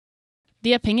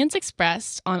The opinions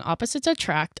expressed on Opposites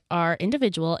Attract are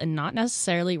individual and not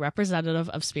necessarily representative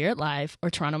of Spirit Live or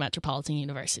Toronto Metropolitan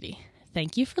University.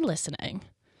 Thank you for listening.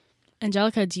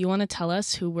 Angelica, do you want to tell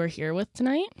us who we're here with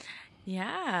tonight?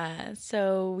 Yeah,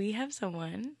 so we have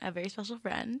someone, a very special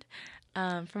friend,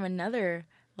 from another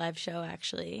live show,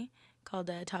 actually, called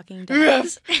Talking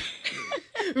Dogs.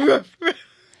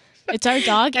 It's our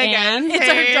dog, Anne. It's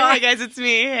our dog. Hey, guys, it's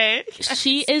me. Hey.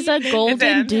 She is a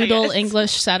golden doodle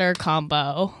English setter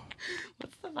combo.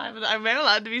 What's the vibe of that? Am I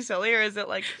allowed to be silly, or is it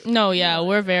like... No, yeah,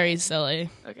 we're very silly.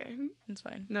 Okay, It's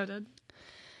fine. noted.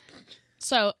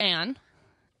 So, Anne,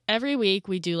 every week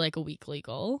we do like a weekly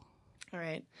goal. All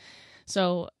right.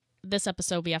 So this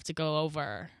episode we have to go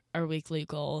over our weekly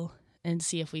goal and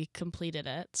see if we completed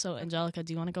it. So, Angelica,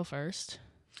 do you want to go first?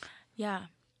 Yeah.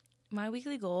 My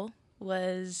weekly goal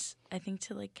was, I think,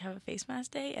 to like have a face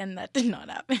mask day, and that did not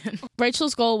happen.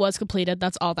 Rachel's goal was completed.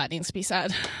 That's all that needs to be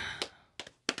said.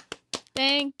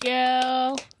 Thank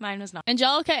you. Mine was not.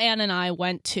 Angelica, Anne, and I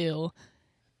went to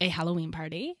a Halloween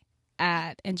party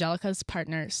at Angelica's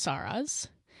partner, Sarah's.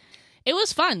 It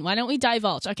was fun. Why don't we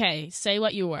divulge? Okay, say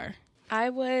what you were.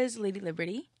 I was Lady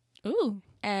Liberty. Ooh.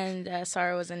 And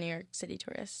Sarah was a New York City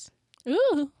tourist.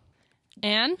 Ooh.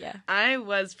 Anne? Yeah. I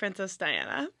was Princess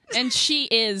Diana. And she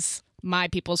is my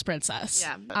people's princess.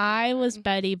 Yeah. I was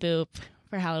Betty Boop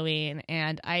for Halloween,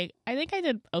 and I think I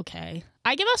did okay.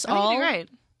 I give us all You're right.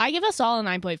 I give us all a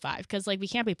 9.5 because like we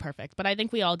can't be perfect, but I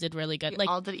think we all did really good. We Like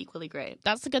all did equally great.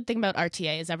 that's the good thing about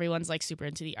RTA is everyone's like super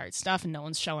into the art stuff and no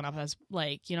one's showing up as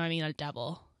like, you know what I mean, a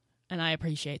devil. And I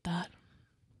appreciate that.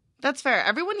 That's fair.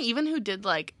 Everyone who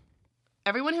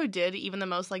did even the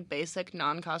most like basic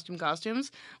non-costume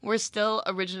costumes were still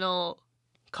original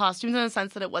costumes in the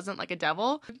sense that it wasn't like a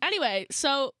devil. Anyway,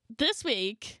 so this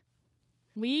week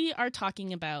we are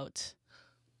talking about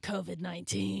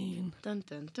COVID-19. Dun,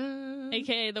 dun, dun.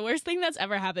 AKA the worst thing that's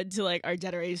ever happened to like our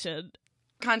generation.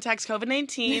 Context,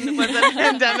 COVID-19 was a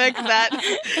pandemic that...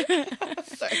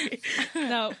 Sorry.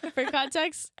 No, for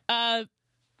context,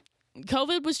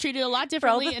 COVID was treated a lot For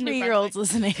all differently the in New 3-year-olds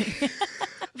listening.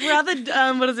 For all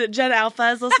the, Gen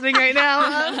Alphas listening right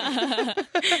now.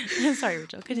 Sorry,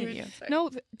 Rachel. Continue. No,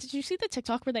 did you see the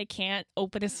TikTok where they can't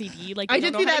open a CD? Like I they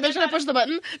did don't see know how that. They're to trying to get push the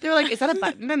button. They were like, is that a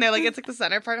button? And they're like, it's like the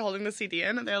center part holding the CD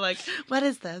in. And they're like, what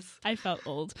is this? I felt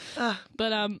old. Ugh.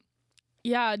 But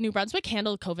yeah, New Brunswick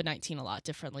handled COVID-19 a lot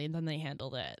differently than they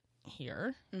handled it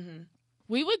here. Mm-hmm.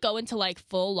 We would go into like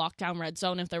full lockdown red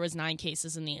zone if there was 9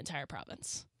 cases in the entire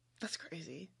province. That's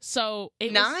crazy. So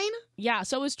it 9? was, yeah,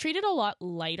 so it was treated a lot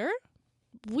lighter.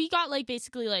 We got like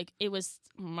basically like it was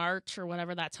March or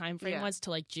whatever that time frame was to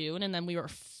like June, and then we were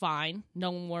fine. No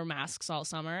one wore masks all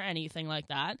summer, anything like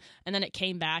that. And then it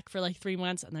came back for like 3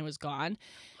 months and then it was gone.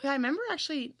 Yeah, I remember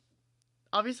actually,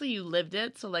 obviously you lived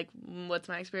it, so like what's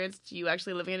my experience to you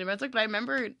actually living in New Brunswick? But I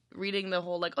remember reading the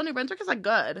whole like, oh, New Brunswick is like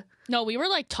good. No, we were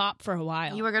like top for a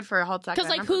while. You were good for a whole second. Because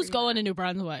like who's going to New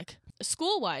Brunswick?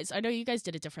 School-wise, I know you guys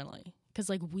did it differently. Because,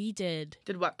 like, we did...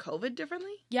 Did what, COVID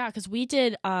differently? Yeah, because we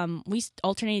did... we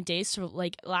alternated days, so,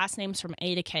 like, last names from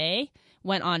A to K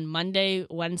went on Monday,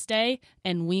 Wednesday,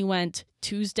 and we went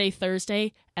Tuesday,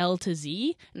 Thursday, L to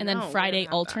Z, and then Friday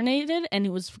alternated, and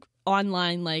it was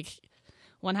online, like,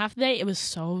 one half the day. It was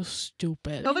so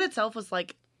stupid. COVID itself was,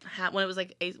 like... when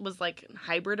it was like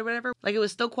hybrid or whatever, like it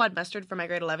was still quadmestered for my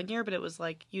grade 11 year, but it was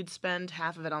like you'd spend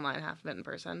half of it online, half of it in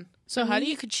person. So how do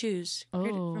you could choose?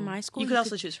 Oh. For my school, You could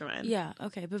also choose for mine. Yeah,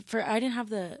 okay, but I didn't have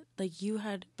the like you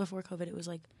had before COVID. It was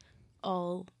like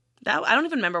all that. I don't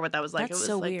even remember what that was like. That's it was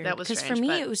so like, weird. That was because for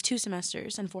me it was 2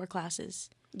 semesters and 4 classes.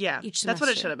 Yeah, each semester. That's what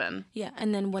it should have been. Yeah,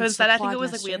 and then but instead I think it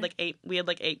was like we had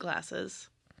like 8 classes.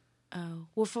 Oh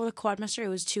well, for the quadmester it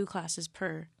was 2 classes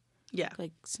per. Yeah.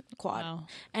 Like quad. Wow.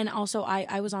 And also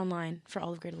I was online for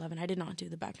all of grade 11. I did not do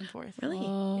the back and forth. Really?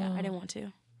 Yeah, I didn't want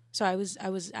to. So I was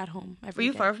at home every day.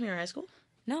 Were you far from your high school?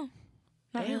 No.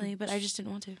 Not really, but I just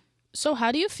didn't want to. So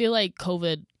how do you feel like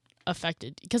COVID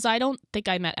affected? Because I don't think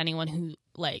I met anyone who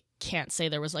like can't say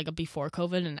there was like a before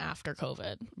COVID and after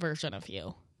COVID version of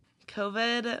you.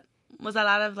 COVID was a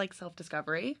lot of like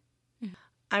self-discovery. Mm-hmm.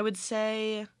 I would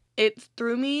say it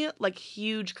threw me like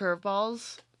huge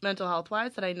curveballs mental health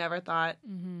wise that I never thought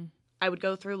I would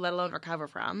go through, let alone recover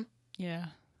from. Yeah.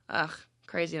 Ugh,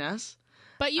 craziness.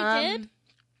 But you did?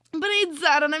 But it's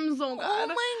sad and I'm so glad.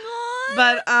 Oh my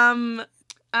god.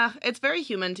 But it's very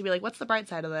human to be like, what's the bright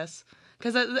side of this?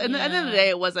 Because at the end of the day,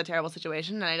 it was a terrible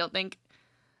situation, and I don't think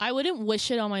I wouldn't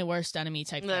wish it on my worst enemy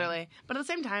type literally. thing. But at the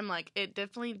same time, like it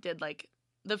definitely did like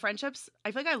the friendships. I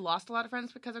feel like I lost a lot of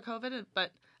friends because of COVID,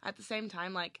 but at the same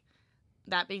time, like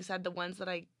that being said, the ones that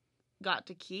I got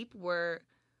to keep were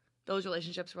those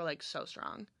relationships were like so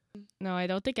strong. No, I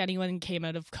don't think anyone came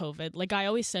out of COVID. Like, I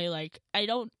always say, like,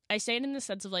 I say it in the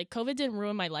sense of, like, COVID didn't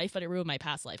ruin my life, but it ruined my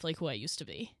past life, like, who I used to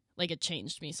be. Like, it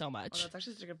changed me so much. Oh, that's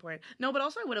actually such a good point. No, but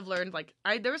also I would have learned, like,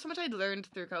 there was so much I'd learned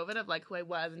through COVID of, like, who I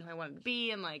was and who I wanted to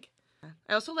be, and, like,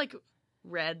 I also, like,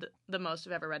 read the most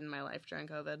I've ever read in my life during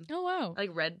COVID. Oh, wow. I, like,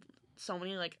 read so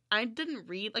many, like, I didn't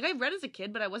read, like, I read as a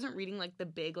kid, but I wasn't reading, like, the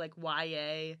big, like,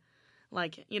 YA,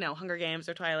 like, you know, Hunger Games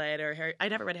or Twilight or Harry. I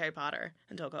never read Harry Potter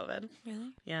until COVID.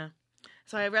 Really? Yeah.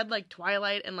 So I read, like,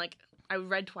 Twilight, and, like, I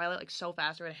read Twilight, like, so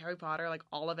fast. I read Harry Potter, like,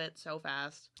 all of it so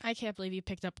fast. I can't believe you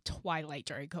picked up Twilight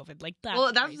during COVID. Like, that.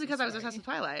 Well, that was because I was obsessed with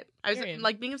Twilight. I was, Period.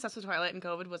 like, being obsessed with Twilight and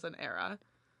COVID was an era.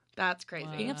 That's crazy.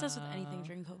 Wow. Being obsessed with anything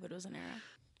during COVID was an era.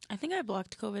 I think I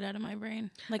blocked COVID out of my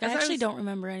brain. Like, As I I actually was- don't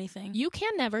remember anything. You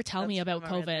can never tell me That's about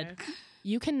from right COVID. there.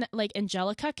 You can, like,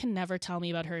 Angelica can never tell me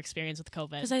about her experience with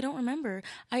COVID. Because I don't remember.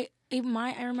 I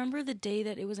remember the day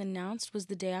that it was announced was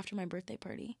the day after my birthday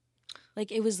party. Like,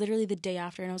 it was literally the day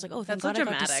after, and I was like, oh, thank That's so God I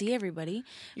got to dramatic. see everybody.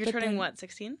 You're But turning, then- what,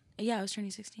 16? Yeah, I was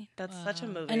turning 16. That's such a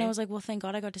movie. And I was like, well, thank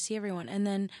God I got to see everyone. And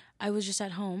then I was just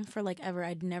at home for, like, ever.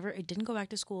 I didn't go back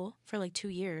to school for, like, 2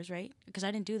 years, right? Because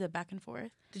I didn't do the back and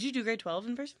forth. Did you do grade 12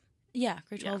 in person? Yeah,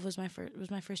 grade 12 was my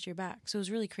first year back. So it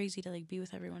was really crazy to, like, be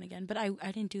with everyone again. But I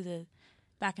didn't do the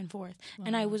back and forth.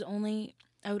 And I would only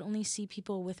see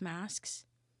people with masks,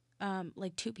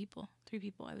 like 2 people, 3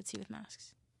 people I would see with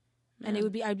masks. And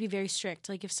I'd be very strict.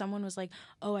 Like, if someone was like,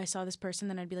 oh, I saw this person,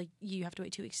 then I'd be like, you have to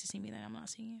wait 2 weeks to see me, then I'm not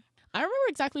seeing you. I remember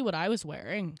exactly what I was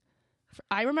wearing.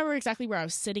 I remember exactly where I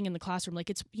was sitting in the classroom.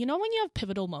 Like, it's, you know, when you have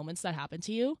pivotal moments that happen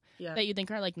to you Yeah. that you think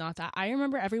are, like, not that. I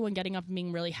remember everyone getting up and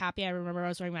being really happy. I remember I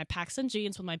was wearing my Paxton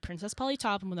jeans with my Princess Polly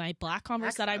top and with my black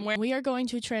Converse that I'm Paxton. wearing. We are going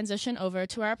to transition over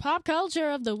to our pop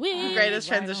culture of the week. Greatest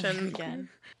Right transition. over again.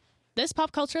 This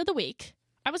pop culture of the week,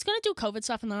 I was going to do COVID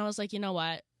stuff, and then I was like, you know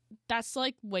what? That's,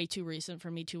 like, way too recent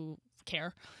for me to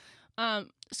care.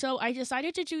 So I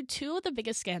decided to do 2 of the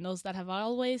biggest scandals that have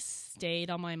always stayed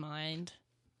on my mind,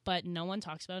 but no one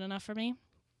talks about enough for me.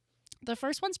 The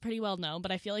first one's pretty well known,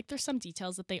 but I feel like there's some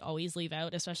details that they always leave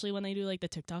out, especially when they do, like, the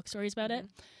TikTok stories about it.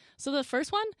 So the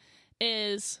first one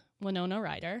is Winona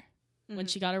Ryder when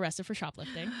she got arrested for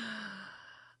shoplifting.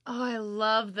 Oh, I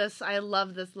love this. I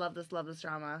love this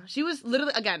drama. She was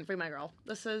literally, again, Free My Girl.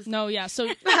 This is... No, yeah, so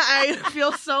I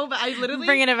feel so bad. I literally...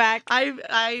 Bringing it back.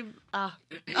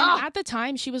 at the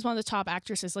time, she was one of the top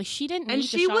actresses. Like, she didn't And need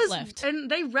she to was... shoplift. And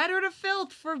they read her to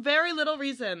filth for very little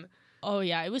reason. Oh,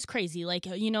 yeah, it was crazy. Like,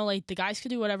 you know, like, the guys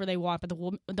could do whatever they want, but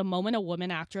the moment a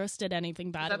woman actress did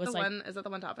anything bad, it was like... Is that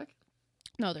the one topic?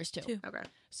 No, there's 2. Okay.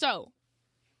 So,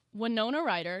 Winona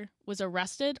Ryder was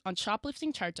arrested on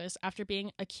shoplifting charges after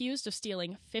being accused of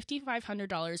stealing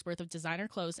 $5,500 worth of designer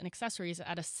clothes and accessories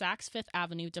at a Saks Fifth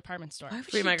Avenue department store. Why would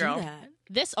Free she my do girl. that?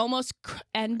 This almost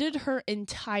ended her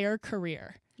entire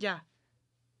career. Yeah.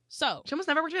 So, She almost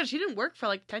never worked again. She didn't work for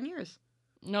like 10 years.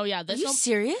 no, yeah, Are this you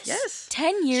serious? Yes.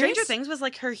 10 years? Stranger Things was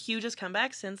like her hugest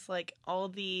comeback since like all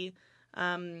the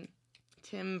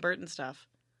Tim Burton stuff.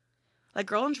 Like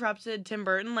Girl Interrupted, Tim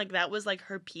Burton, like that was like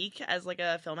her peak as like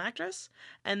a film actress.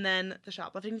 And then the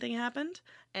shoplifting thing happened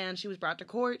and she was brought to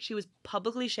court. She was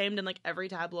publicly shamed in like every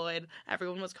tabloid.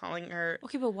 Everyone was calling her.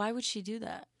 Okay, but why would she do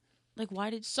that? Like, why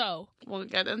did... So, We'll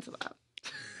get into that.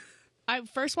 I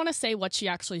first want to say what she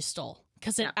actually stole,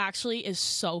 because it Yeah. actually is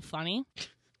so funny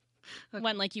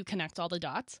when, like, you connect all the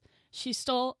dots. She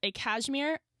stole a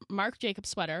cashmere Marc Jacobs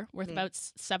sweater worth about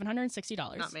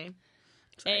 $760. Not me.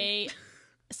 Sorry.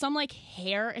 Some like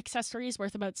hair accessories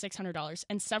worth about $600,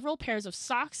 and several pairs of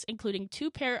socks, including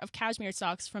 2 pair of cashmere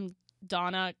socks from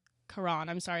Donna Karan.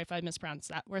 I'm sorry if I mispronounced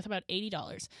that. Worth about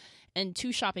 $80, and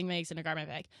 2 shopping bags and a garment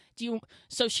bag.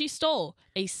 So she stole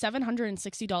a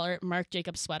 $760 Marc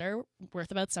Jacobs sweater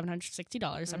worth about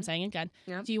 $760. I'm saying again.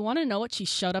 Yep. Do you want to know what she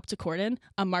showed up to court in?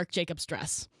 A Marc Jacobs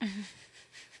dress.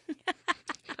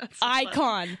 That's so funny.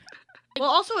 Icon. Well,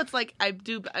 also it's like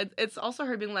it's also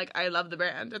her being like, I love the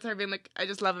brand. It's her being like, I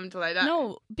just love him till I die.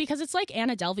 No, because it's like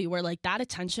Anna Delvey, where like that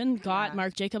attention got Yeah.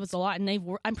 Marc Jacobs a lot, and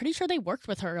I'm pretty sure they worked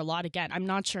with her a lot again. I'm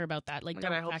not sure about that. Like, Oh my God,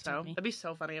 don't I hope fact so. check me. That'd be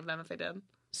so funny of them if they did.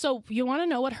 So you want to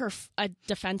know what her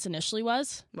defense initially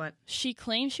was? What? She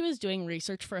claimed she was doing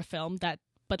research for a film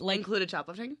Included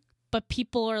shoplifting? but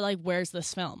people are like, where's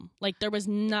this film? Like, there was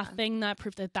nothing that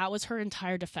proved that was her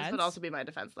entire defense. This would also be my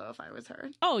defense, though, if I was her.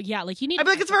 Oh yeah, like you need. I'd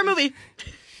be like, it's for a movie.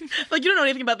 Like, you don't know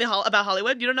anything about about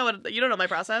Hollywood. You don't know my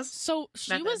process. So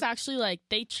she Method. was actually like,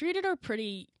 they treated her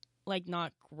pretty like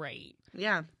not great,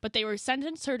 Yeah. but they were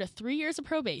sentenced her to 3 years of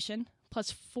probation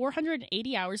plus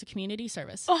 480 hours of community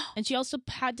service. Oh. And she also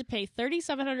had to pay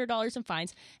 $3,700 in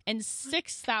fines and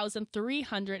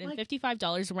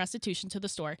 $6,355 in restitution to the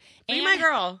store. Free and my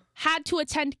girl. had to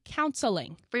attend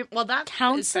counseling. Well, that's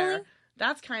Counseling? fair.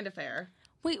 That's kind of fair.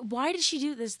 Wait, why did she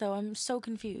do this though? I'm so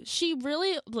confused. She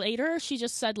really, later, she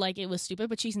just said, like, it was stupid,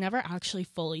 but she's never actually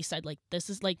fully said, like, this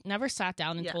is, like, never sat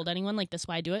down and told anyone, like, this is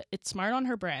why I do it. It's smart on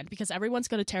her brand, because everyone's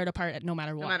going to tear it apart no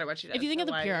matter what. No matter what she does. If you think So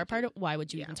of the PR part, why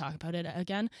would you even talk about it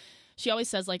again? She always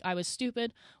says, like, I was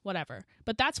stupid, whatever.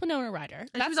 But that's Winona Ryder.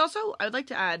 And she was also, I would like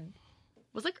to add,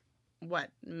 was like,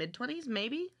 what, mid-20s,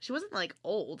 maybe? She wasn't, like,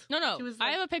 old. No. She was, I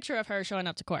like, have a picture of her showing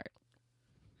up to court.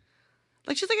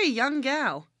 like, she's like a young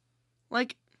gal.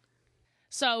 Like,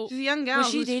 So she's a young gal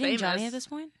Was she who's dating famous. Johnny at this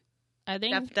point? I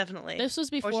think Definitely. this was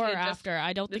before she or had just- after.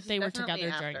 I don't think this they is were definitely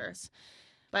together during after. this.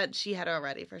 But she had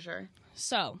already, for sure.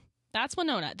 So that's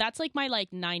Winona. That's like my like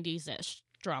 90s-ish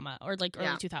drama or like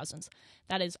early 2000s.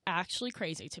 That is actually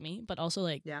crazy to me, but also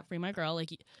like free my girl.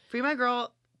 Like, Free my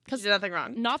girl. She did nothing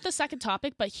wrong. not the second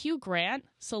topic, but Hugh Grant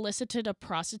solicited a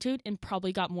prostitute and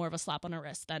probably got more of a slap on her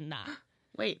wrist than that.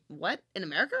 Wait, what? In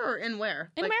America or in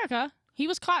where? In Like, America, he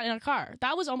was caught in a car.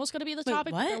 That was almost going to be the Wait,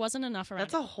 topic, but what? there wasn't enough around.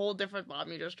 That's a whole different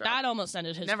bomb you just dropped. That almost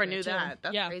ended his Never career, knew too. that.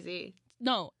 That's yeah. crazy.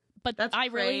 No, but That's I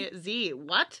really... crazy.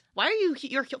 What? Why are you...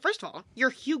 You're, first of all,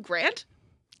 you're Hugh Grant?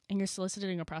 And you're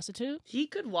soliciting a prostitute? He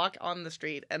could walk on the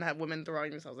street and have women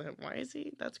throwing themselves at him. Why is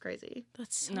he? That's crazy.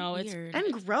 That's so No, it's- weird.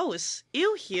 And gross.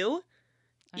 Ew, Hugh.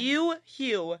 Ew,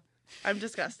 Hugh. I'm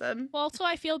disgusted. Well, also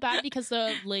I feel bad because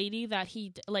the lady that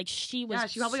he like she was Yeah,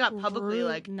 she probably got publicly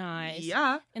like nice.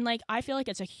 Yeah. And like I feel like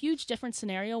it's a huge different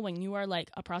scenario when you are like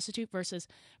a prostitute versus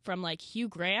from like Hugh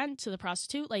Grant to the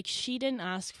prostitute. Like she didn't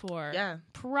ask for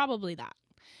probably that.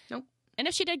 Nope. And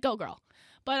if she did, go girl.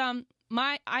 But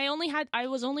I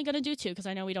was only gonna do two because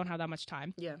I know we don't have that much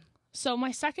time. Yeah. So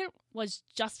my second was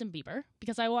Justin Bieber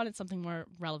because I wanted something more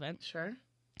relevant. Sure.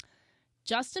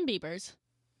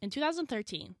 In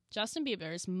 2013, Justin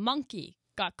Bieber's monkey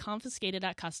got confiscated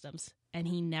at customs, and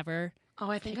he never. Oh,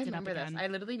 I think I picked it up remember this. again. I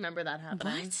literally remember that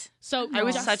happening. What? So I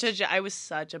was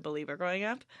such a believer growing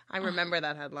up. I remember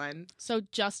that headline. So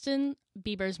Justin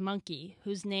Bieber's monkey,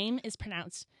 whose name is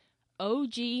pronounced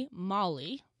OG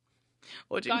Molly.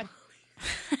 got-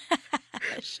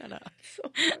 Shut up. So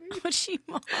funny. What's she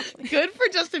Molly? Good for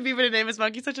Justin Bieber to name his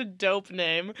monkey such a dope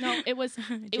name. No, it was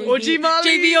OG Molly.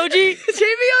 JBOG.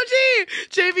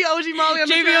 JBOG Molly on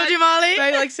the JBOG track. Molly.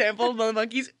 I like sampled the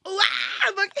monkeys. Ooh,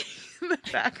 ah, monkey in the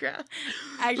background.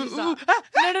 Actually, Ooh, stop. ah,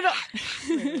 ah.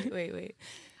 No. Wait.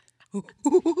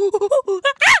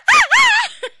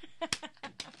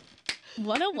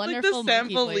 what a Like wonderful the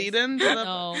sample monkey lead voice. in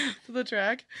No. to the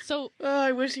track. So Oh,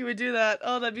 I wish he would do that.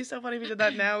 Oh, that'd be so funny if he did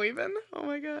that now even. Oh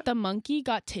my god. the monkey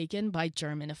got taken by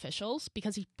German officials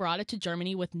because he brought it to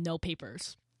Germany with no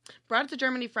papers. Brought it to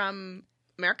Germany from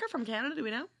America, from Canada, do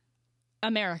we know?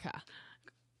 America.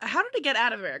 How did it get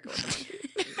out of America with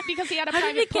the monkey? Because he had a How did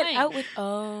private it get plane. out with?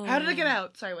 Oh. How did it get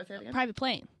out? Sorry, what's that again? Private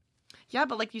plane. Yeah,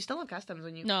 but like you still have customs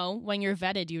when you. No, when you're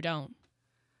vetted, you don't.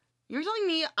 You're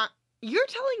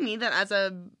telling me that as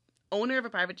a owner of a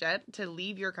private jet to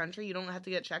leave your country, you don't have to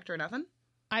get checked or nothing.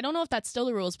 I don't know if that's still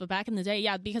the rules, but back in the day,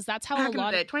 yeah, because that's how Back a in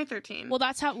lot the day, of 2013. well,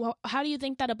 that's how do you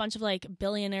think that a bunch of like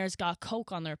billionaires got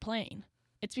coke on their plane?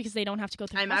 It's because they don't have to go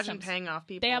through. I imagine customs. paying off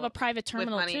people. They have a private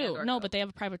terminal money too. and/or No, coke. but they have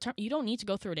a private terminal. You don't need to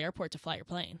go through an airport to fly your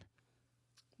plane.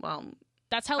 Well,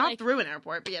 That's how not like, through an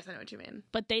airport, but yes, I know what you mean.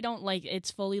 but they don't like. It's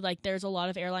fully like there's a lot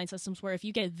of airline systems where if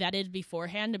you get vetted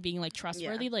beforehand and being like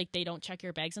trustworthy, like they don't check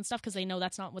your bags and stuff because they know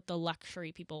that's not what the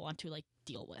luxury people want to like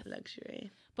deal with.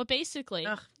 Luxury. But basically,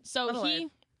 Ugh, so what a he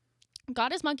life.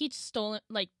 got his monkey stolen,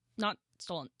 like not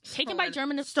stolen, taken by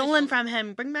German Stolen officials. from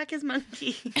him. Bring back his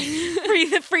monkey.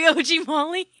 free OG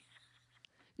Molly?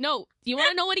 No, you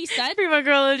want to know what he said? Free my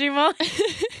girl OG Molly?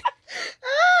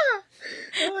 Ah!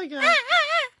 Oh my god.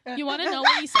 You want to know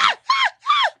what he said?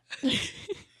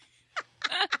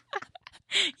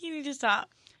 You need to stop.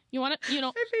 You want to,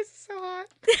 My face is so hot.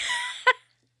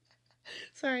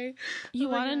 Sorry. you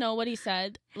Oh my want to God. know what he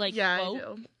said? Like, Yeah,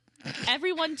 quote, I do.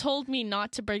 everyone told me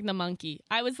not to bring the monkey.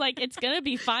 I was like, it's gonna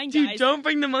be fine, Dude, guys. don't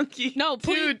bring the monkey. No,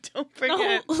 please. Dude, don't bring No,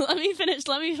 it. let me finish.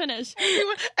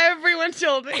 Everyone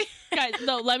told me. Guys,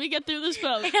 no, let me get through this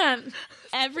quote. Man.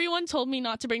 Everyone told me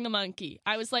not to bring the monkey.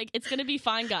 I was like, it's gonna be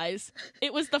fine, guys.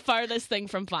 It was the farthest thing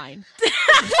from fine.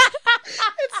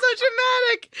 It's so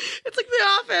dramatic. It's like The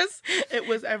Office. It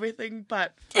was everything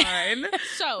but fine.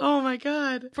 So, Oh my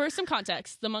god. for some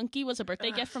context, the monkey was a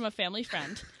birthday gift from a family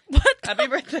friend. Happy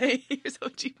birthday. Here's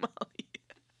OG Molly.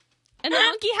 And the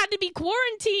monkey had to be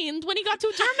quarantined when he got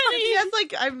to Germany. Yes,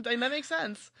 like, that makes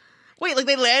sense. Wait, like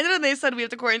they landed and they said we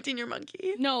have to quarantine your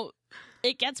monkey? No,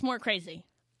 it gets more crazy.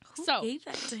 So gave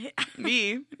that to him?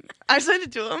 Me. I sent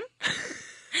it to him.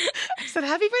 I said,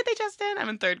 happy birthday, Justin. I'm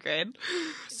in 3rd grade.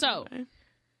 So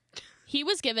he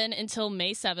was given until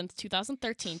May 7th,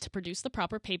 2013 to produce the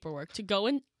proper paperwork to go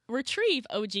and retrieve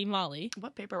OG Molly.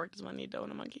 What paperwork does one need to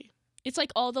own a monkey? It's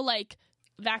like all the like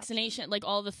vaccination, like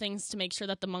all the things to make sure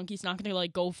that the monkey's not going to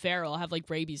like go feral, have like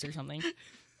rabies or something.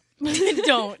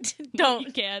 Don't.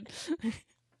 You can't.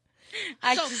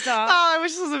 Stop. Oh, I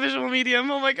wish this was a visual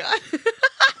medium. Oh my god.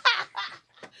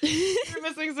 We're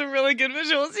missing some really good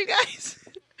visuals, you guys.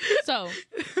 So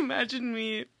imagine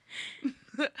me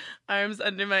arms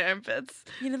under my armpits.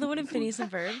 You know the one in Phineas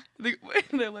and Ferb?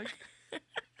 They're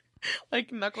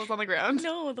like knuckles on the ground.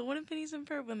 No, the one in Phineas and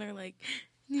Ferb when they're like...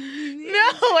 No,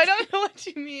 I don't know what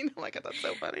you mean. Oh my god, that's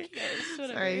so funny.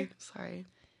 Yes, Sorry.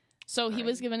 So he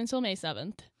was given until May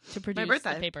 7th to produce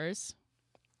the papers.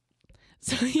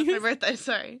 So my birthday,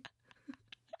 sorry.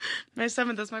 May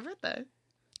 7th is my birthday.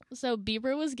 So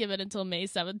Bieber was given until May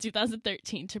 7th,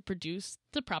 2013 to produce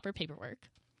the proper paperwork.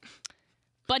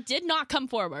 But did not come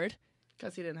forward.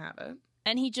 Because he didn't have it.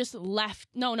 And he just left.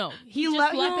 No. He just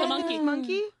left the monkey.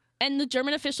 monkey? And the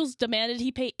German officials demanded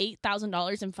he pay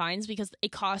 $8,000 in fines because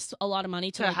it costs a lot of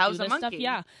money to like, house do a this stuff. monkey.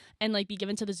 Yeah. And like be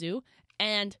given to the zoo.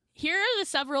 And here are the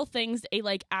several things a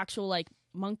like actual like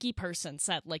monkey person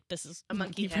said. Like this is A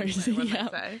monkey person. handler, Yeah.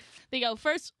 say. They go,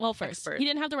 first, Expert. he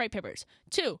didn't have the right papers.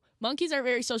 2, monkeys are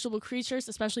very sociable creatures,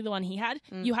 especially the one he had.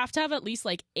 You have to have at least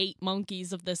like 8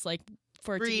 monkeys of this like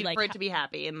for it to be like for it to be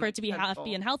happy and for it to be sensible.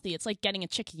 happy and healthy. It's like getting a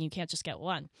chicken. You can't just get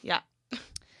one. Yeah.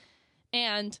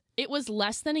 And it was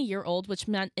less than a year old, which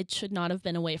meant it should not have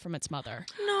been away from its mother.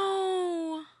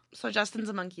 No. So Justin's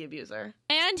a monkey abuser.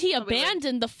 And he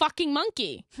abandoned the fucking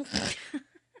monkey.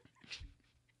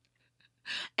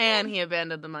 And he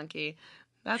abandoned the monkey.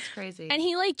 That's crazy. And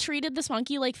he like treated this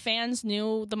monkey like fans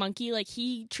knew the monkey. Like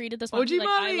he treated this monkey OG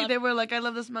like Molly. They were like, I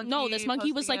love this monkey. No, this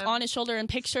monkey was like posting on his shoulder in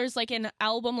pictures, like in an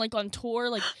album, like on tour,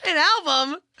 like an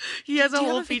album. He has a Do you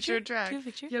whole have a picture? featured track. Do you have a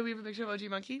picture? Yeah, we have a picture of OG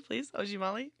Monkey, please. OG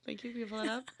Molly. Thank you. Can you pull it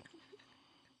up?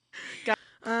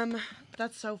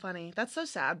 That's so funny. That's so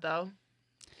sad though.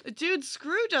 Dude,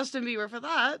 screw Justin Bieber for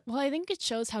that. Well, I think it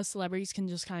shows how celebrities can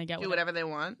just kind of get Do whatever they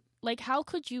want. Like, how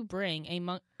could you bring a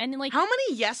monkey? And like, How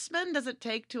many yes men does it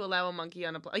take to allow a monkey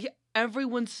on a plane? Like,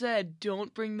 everyone said,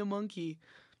 don't bring the monkey.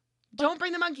 Don't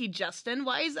bring the monkey, Justin.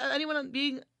 Why is anyone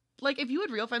being like? If you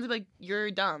had real friends, I'd be like, you're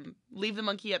dumb. Leave the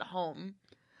monkey at home.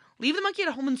 Leave the monkey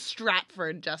at home in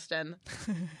Stratford, Justin.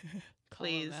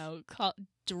 Please.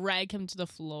 Drag him to the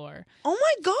floor. Oh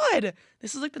my god!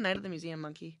 This is like the night of the museum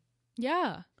monkey.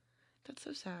 Yeah. That's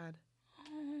so sad.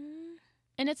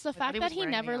 And it's the I thought fact he that was he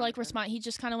wearing never the like outfit. respond. He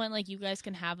just kind of went like, "You guys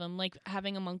can have him." Like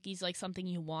having a monkey's like something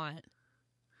you want.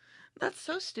 That's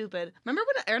so stupid. Remember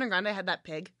when Ariana Grande had that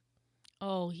pig?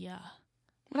 Oh yeah,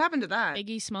 What happened to that?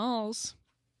 Piggy Smalls.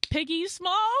 Piggy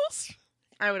Smalls.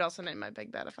 I would also name my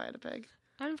pig that if I had a pig.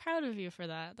 I'm proud of you for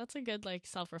that. That's a good like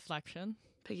self-reflection.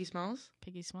 Piggy Smalls?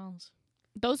 Piggy Smalls.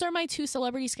 Those are my 2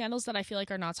 celebrity scandals that I feel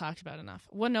like are not talked about enough.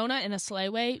 Winona in a sleigh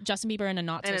way, Justin Bieber in a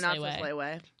not so sleigh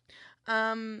way.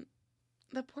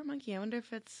 The poor monkey. I wonder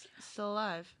if it's still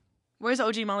alive. Where's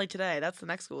OG Molly today? That's the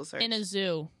next Google search. In a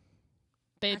zoo.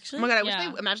 They, Actually? Oh my god, I wish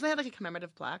yeah. they imagine they had like a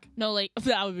commemorative plaque. No, like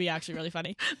that would be actually really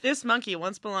funny. This monkey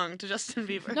once belonged to Justin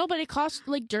Bieber. No, but it costs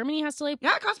like Germany has to like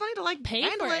Yeah, it costs money to like pay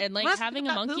handle for it, and like Must having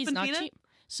pick a up that monkey's poop and not feed it. cheap.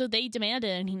 So they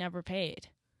demanded, and he never paid.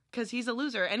 Because he's a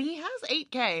loser, and he has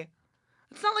 8K.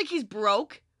 It's not like he's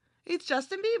broke. It's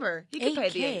Justin Bieber. He could pay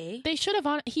the 8. They should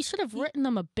have he should have written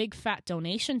them a big fat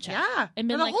donation check. Yeah, and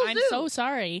been for the like, whole "I'm zoo. so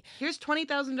sorry." Here's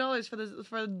 $20,000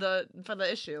 for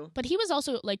the issue. But he was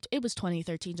also like, it was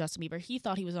 2013 Justin Bieber. He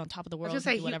thought he was on top of the I world. was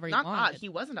And gonna do say whatever he not wanted. he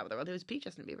wasn't up with the world. He was peak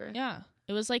Justin Bieber. Yeah,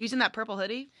 it was like Using that purple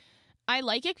hoodie. I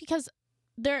like it because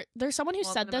there's someone who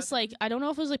Walking said about this, like, I don't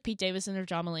know if it was like Pete Davidson or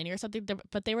John Mulaney or something,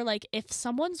 but they were like, if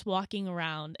someone's walking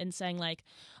around and saying like,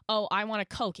 "Oh, I want a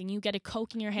Coke," and you get a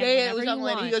Coke in your hand Yeah, it whenever was you John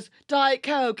Mulaney. want. He goes, Diet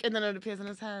Coke, and then it appears in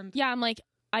his hand. Yeah, I'm like,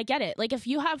 I get it. Like, if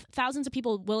you have thousands of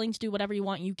people willing to do whatever you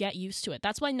want, you get used to it.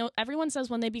 That's why everyone says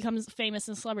when they become famous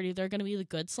and celebrity, they're going to be the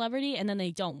good celebrity, and then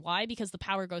they don't. Why? Because the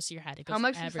power goes to your head. It goes How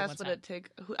much to success everyone's would head. it take?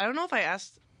 I don't know if I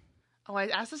asked. Oh, I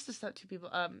asked this to 2 people.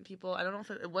 People. I don't know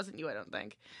if it wasn't you. I don't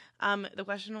think. The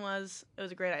question was. It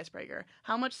was a great icebreaker.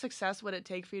 How much success would it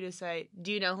take for you to say,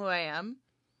 "Do you know who I am?"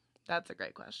 That's a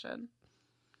great question.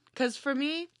 Because for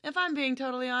me, if I'm being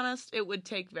totally honest, it would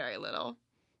take very little.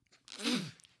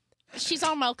 She's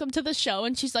on Welcome to the Show,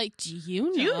 and she's like, Do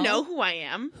you know who I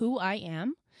am? who I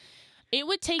am? It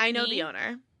would take I know me, the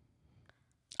owner.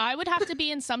 I would have to be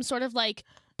in some sort of like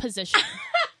position.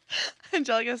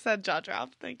 Angelica said jaw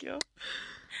dropped. Thank you.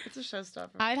 It's a showstopper.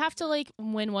 I'd have to like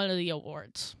win one of the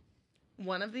awards.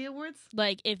 One of the awards?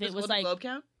 Like if Does it was Golden like Globe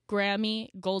count? Grammy,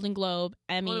 Golden Globe,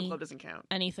 Emmy, Golden Globe doesn't count.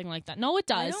 anything like that. No, it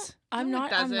does. I'm No, it not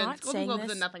doesn't. saying Golden Globe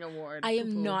this. is a nothing award. I am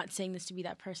Poo-poo. not saying this to be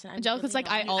that person. I'm Angelica's really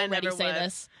like, I not. already never say would.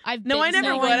 this. I've No, been I never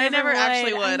saying would. it. I never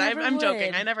actually would. never I'm joking.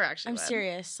 would. I never actually I'm would.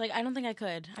 serious. Like, I don't think I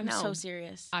could. I'm No. so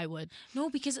serious. I would. No,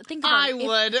 because think about I it.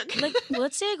 would. Like,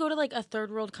 let's say I go to like a third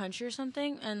world country or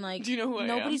something, and like, Do you know who I am?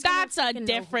 nobody's That's gonna a fucking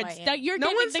know who difference. I am. That you're No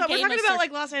giving one's. the We're game talking of about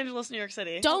like Los Angeles, New York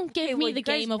City. Don't give Okay, me well, the you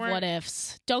guys game of weren't- what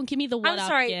ifs. Don't give me the what I'm up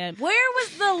sorry. game. Where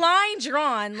was the line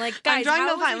drawn? Like, guys, I'm drawing how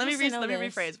the was I line. Let me supposed to know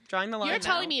this? rephrase. Drawing the line. You're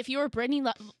telling now. me if you were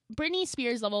Britney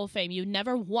Spears level of fame, you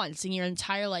never once in your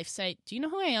entire life say, "Do you know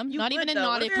who I am?" You Not would, even a though.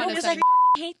 What naughty if you're kind of Because just thing.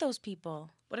 I hate those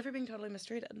people. What if you're being totally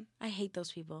mistreated? I hate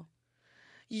those people.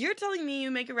 You're telling me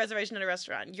you make a reservation at a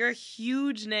restaurant. You're a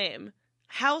huge name.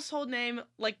 Household name,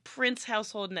 like Prince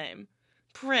household name.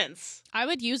 Prince. I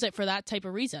would use it for that type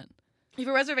of reason. You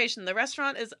have a reservation. The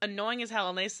restaurant is annoying as hell,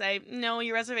 and they say, no,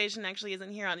 your reservation actually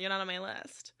isn't here. You're not on my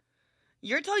list.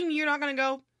 You're telling me you're not going to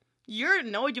go? You're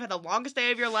annoyed. You had the longest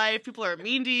day of your life. People are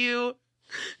mean to you.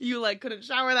 You, like, couldn't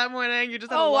shower that morning. You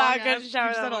just had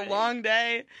a long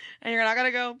day, and you're not going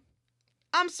to go?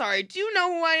 I'm sorry. Do you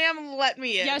know who I am? Let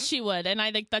me in. Yes, she would, and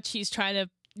I think that she's trying to.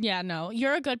 Yeah, no,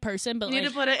 you're a good person, but You need like,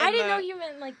 to put it in I didn't the- know you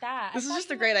meant like that. This I is thought just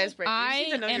you a great meant, icebreaker. You I just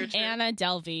need to know am your truth. Anna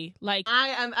Delvey. Like, I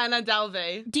am Anna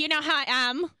Delvey. do you know how I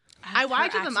am? I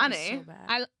wired you the her money. accent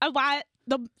was so bad.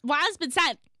 Why has been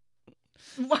sent?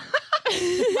 Why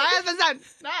has been said?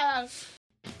 Ah.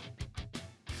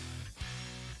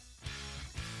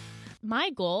 My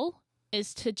goal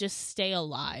is to just stay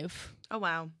alive. Oh,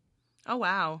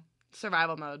 wow.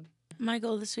 Survival mode. My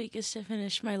goal this week is to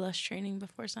finish my Lush training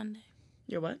before Sunday.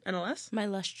 Your what? NLS? My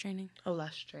Lush training. Oh,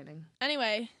 Lush training.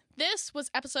 Anyway, this was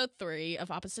episode 3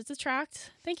 of Opposites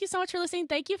Attract. Thank you so much for listening.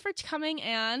 Thank you for coming,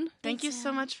 Anne. Thank you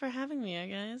so much for having me,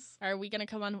 you guys. Are we going to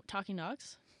come on Talking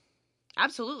Dogs?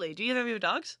 Absolutely. Do either of you have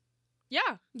dogs? Yeah.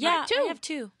 Yeah, two. I have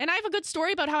 2. And I have a good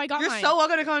story about how I got You're mine. so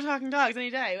welcome to come on Talking Dogs any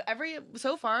day.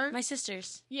 So far. My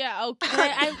sisters. Yeah, okay.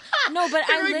 But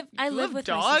I live with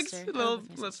dogs. my sister. Little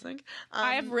lip sync.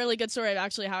 I have a really good story of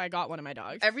actually how I got one of my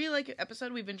dogs. Every like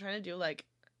episode we've been trying to do like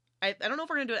I don't know if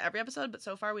we're gonna do it every episode, but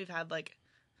so far we've had like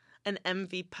an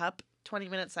MV Pup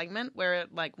 20-minute segment where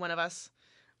like one of us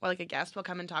or like a guest will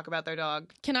come and talk about their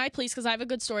dog. Can I please, because I have a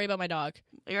good story about my dog.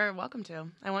 You're welcome to.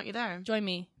 I want you there. Join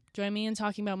me in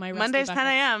talking about my rescue Mondays 10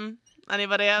 bucket. a.m.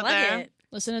 Anybody out Love there? it.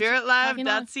 Listen to Talking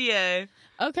Dogs. SpiritLive.ca.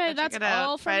 Okay, Go that's check it out.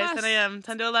 all from Fridays us. 10 a.m.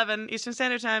 10 to 11 Eastern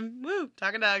Standard Time. Woo!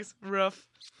 Talking Dogs. Roof.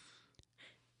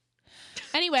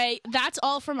 Anyway, that's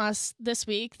all from us this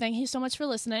week. Thank you so much for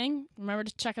listening. Remember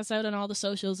to check us out on all the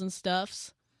socials and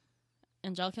stuffs.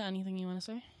 Angelica, anything you want to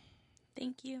say?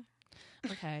 Thank you.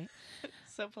 Okay.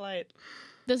 So polite.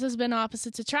 This has been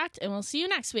Opposites Attract, and we'll see you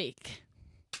next week.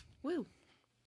 Woo.